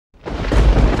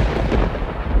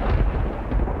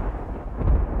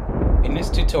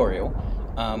tutorial,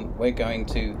 we're going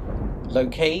to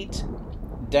locate,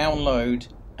 download,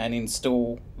 and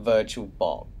install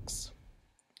Virtualbox.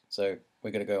 So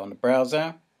we're going to go on the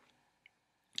browser,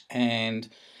 and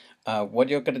what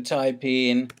you're going to type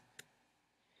in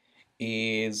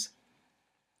is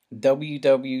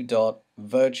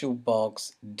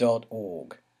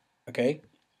www.virtualbox.org. Okay,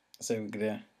 so we're going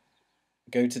to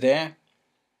go to there.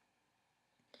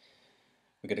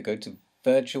 We're going to go to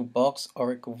Virtualbox,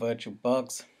 Oracle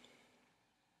Virtualbox,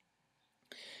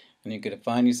 and you're going to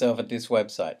find yourself at this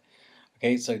website.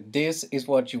 Okay, so this is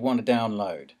what you want to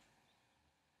download.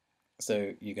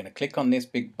 So you're going to click on this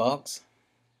big box.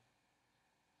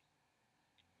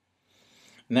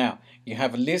 Now you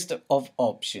have a list of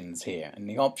options here, and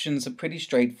the options are pretty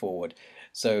straightforward.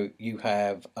 So you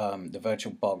have the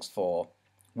Virtualbox for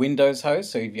Windows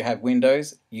host. So if you have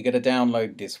Windows, you're going to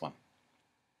download this one.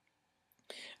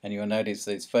 And you'll notice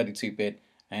that it's 32-bit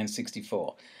and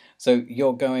 64. So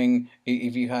you're going,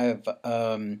 if you have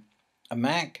a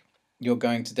Mac, you're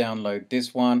going to download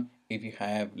this one. If you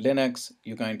have Linux,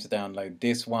 you're going to download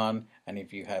this one. And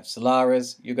if you have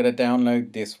Solaris, you're going to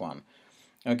download this one.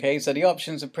 Okay, so the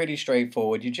options are pretty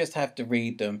straightforward. You just have to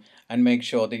read them and make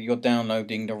sure that you're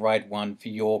downloading the right one for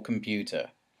your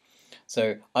computer.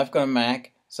 So I've got a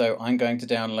Mac, so I'm going to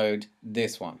download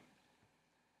this one.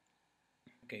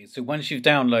 Okay, so once you've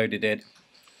downloaded it,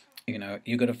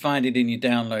 you've got to find it in your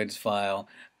downloads file,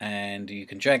 and you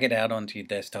can drag it out onto your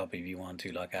desktop if you want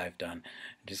to, like I've done.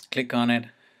 Just click on it.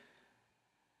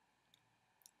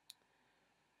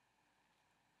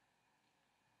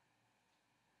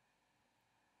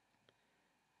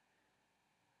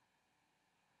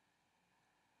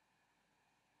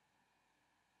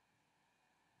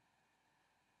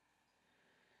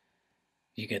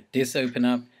 You get this open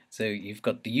up, so you've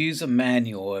got the user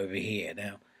manual over here.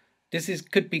 Now, this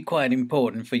could be quite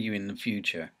important for you in the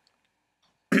future.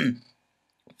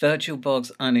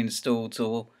 Virtualbox uninstall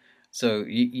tool, so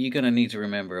you're going to need to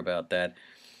remember about that.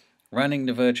 Running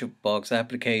the Virtualbox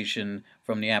application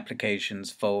from the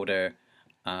applications folder,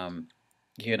 so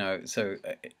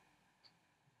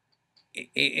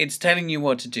it's telling you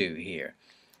what to do here.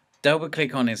 Double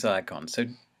click on this icon, so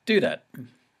do that.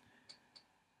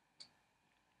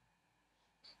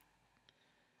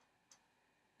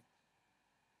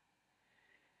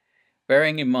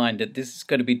 Bearing in mind that this is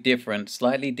going to be different,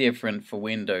 slightly different for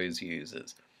Windows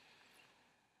users,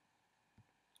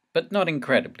 but not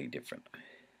incredibly different.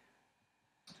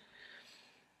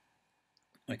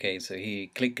 Okay, so here,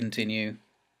 click continue,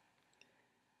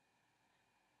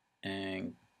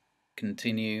 and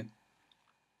continue.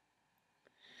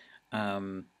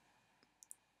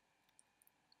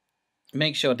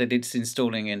 Make sure that it's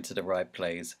installing into the right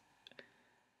place.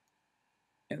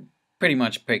 It pretty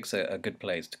much picks a good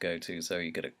place to go to, so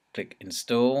you got to click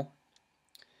install,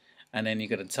 and then you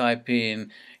got to type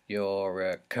in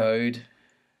your code.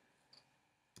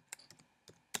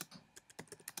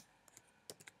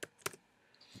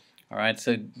 Alright,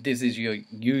 so this is your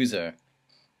user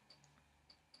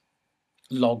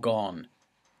log on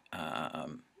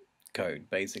code,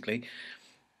 basically.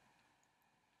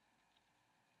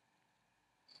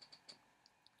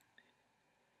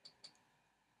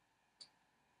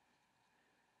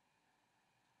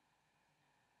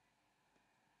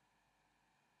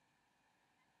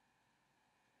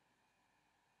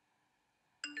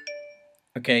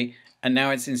 Okay, and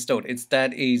now it's installed. It's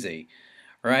that easy.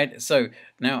 Right, so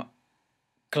now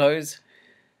close,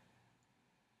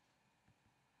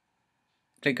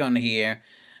 click on here,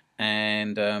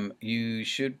 and you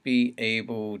should be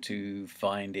able to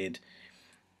find it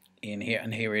in here,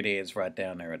 and here it is right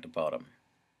down there at the bottom.